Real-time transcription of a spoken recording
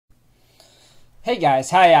Hey guys,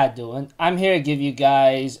 how y'all doing? I'm here to give you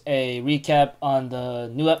guys a recap on the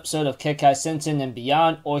new episode of Kekkai Sensen and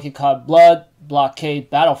Beyond, or you can call it Blood, Blockade,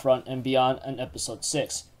 Battlefront, and Beyond on episode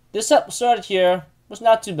 6. This episode here was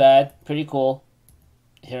not too bad, pretty cool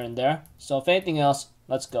here and there. So if anything else,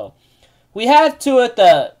 let's go. We had to it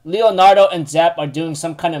that Leonardo and Zap are doing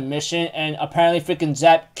some kind of mission, and apparently freaking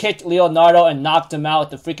Zap kicked Leonardo and knocked him out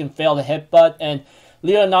with the freaking failed headbutt, and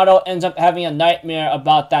Leonardo ends up having a nightmare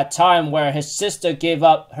about that time where his sister gave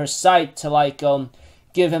up her sight to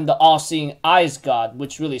give him the all-seeing eyes god,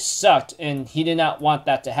 which really sucked, and he did not want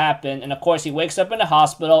that to happen. And of course he wakes up in the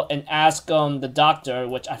hospital and asks the doctor,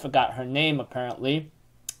 which I forgot her name apparently,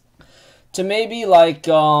 to maybe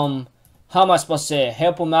how am I supposed to say it,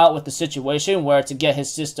 help him out with the situation, where to get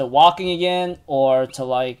his sister walking again, or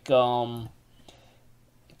to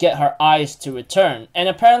get her eyes to return. And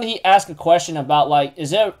apparently he asked a question about has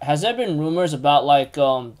there been rumors about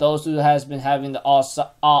those who has been having the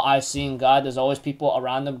all eyes seeing god, there's always people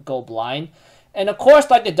around them go blind. And of course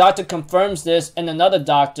the doctor confirms this, and another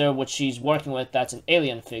doctor which she's working with, that's an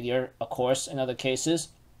alien figure of course in other cases,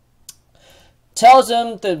 tells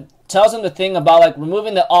him the thing about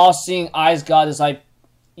removing the all seeing eyes god is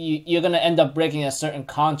you're gonna end up breaking a certain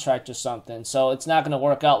contract or something, so it's not gonna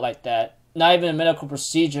work out like that. Not even a medical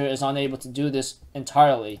procedure is unable to do this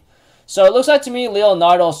entirely. So it looks like to me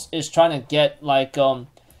Leonardo is trying to get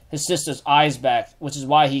his sister's eyes back, which is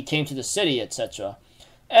why he came to the city, etc.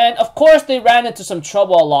 And of course they ran into some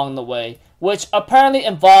trouble along the way, which apparently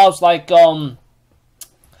involves one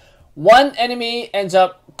enemy ends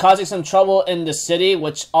up causing some trouble in the city,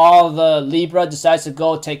 which all the Libra decides to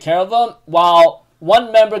go take care of them, while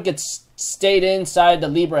one member gets stayed inside the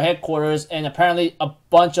Libra headquarters, and apparently a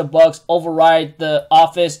bunch of bugs override the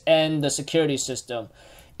office and the security system.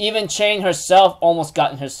 Even Chain herself almost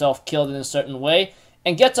gotten herself killed in a certain way,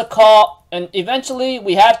 and gets a call, and eventually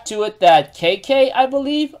we have to it that KK, I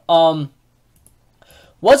believe,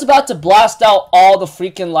 was about to blast out all the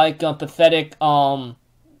freaking pathetic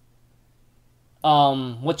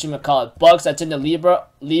bugs that's in the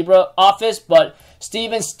Libra office, but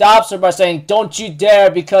Steven stops her by saying, "Don't you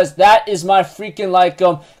dare, because that is my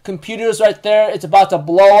freaking computers right there. It's about to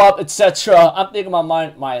blow up, etc." I'm thinking in my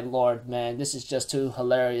mind, my lord, man, this is just too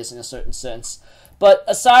hilarious in a certain sense. But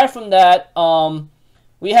aside from that,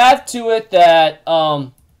 we have to it that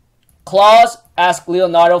Claus asks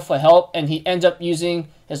Leonardo for help, and he ends up using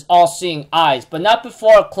his all-seeing eyes, but not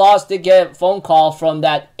before Claus did get a phone call from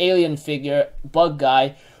that alien figure bug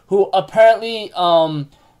guy, who apparently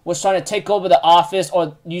was trying to take over the office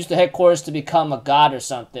or use the headquarters to become a god or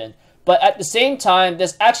something. But at the same time,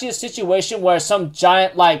 there's actually a situation where some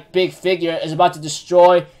giant big figure is about to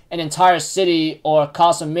destroy an entire city or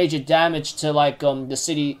cause some major damage to the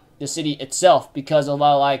city itself, because of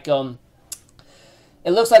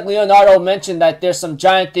it looks like Leonardo mentioned that there's some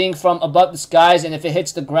giant thing from above the skies, and if it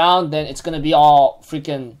hits the ground, then it's gonna be all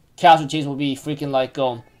freaking casualties will be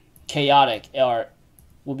freaking chaotic, or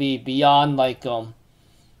will be beyond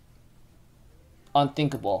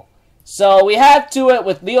unthinkable. So we had to it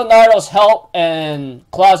with Leonardo's help and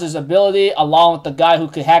Claus's ability, along with the guy who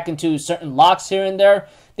could hack into certain locks here and there.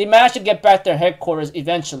 They managed to get back their headquarters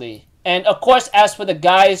eventually. And of course, as for the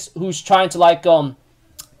guys who's trying to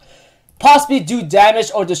possibly do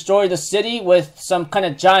damage or destroy the city with some kind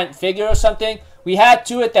of giant figure or something, we had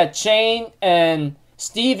to it that Chain and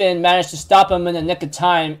Steven managed to stop him in the nick of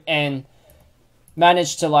time and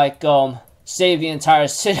managed to save the entire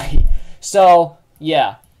city. So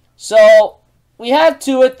yeah, so we had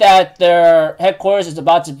to it that their headquarters is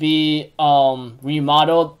about to be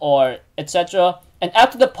remodeled or etc. And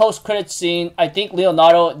after the post-credit scene, I think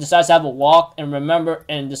Leonardo decides to have a walk and remember,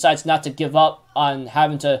 and decides not to give up on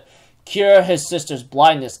having to cure his sister's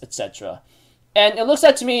blindness, etc. And it looks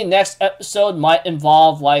like to me next episode might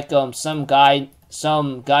involve some guy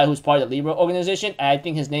who's part of the Libra organization, and I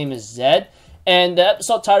think his name is Zed. And the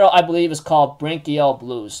episode title, I believe, is called Branchial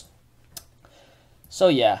Blues. So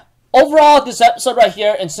yeah, overall this episode right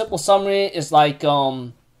here in simple summary is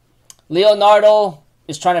Leonardo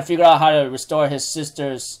is trying to figure out how to restore his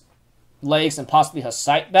sister's legs and possibly her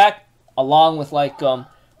sight back, along with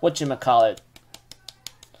whatchamacallit,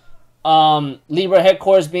 Libra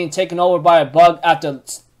headquarters being taken over by a bug after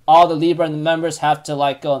all the Libra and the members have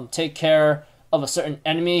to take care of a certain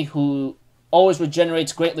enemy who always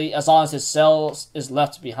regenerates greatly as long as his cells is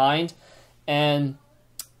left behind. And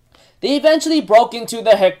they eventually broke into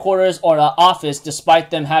the headquarters or the office despite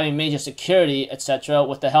them having major security, etc.,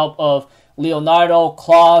 with the help of Leonardo,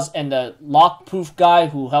 Claus, and the lock-proof guy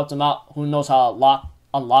who helped him out, who knows how to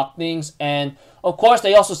unlock things. And Of course,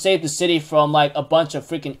 they also saved the city from like a bunch of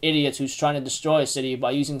freaking idiots who's trying to destroy a city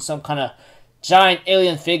by using some kind of giant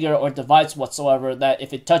alien figure or device whatsoever that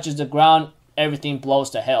if it touches the ground, everything blows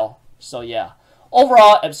to hell. So yeah,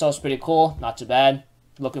 overall, episode's pretty cool, not too bad.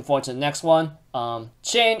 Looking forward to the next one.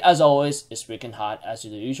 Chain, as always, is freaking hot as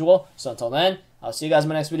usual. So until then, I'll see you guys in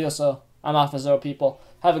my next video. So I'm Alpha Zero, people.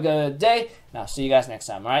 Have a good day, and I'll see you guys next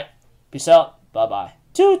time, alright? Peace out. Bye-bye.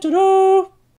 Toodaloo!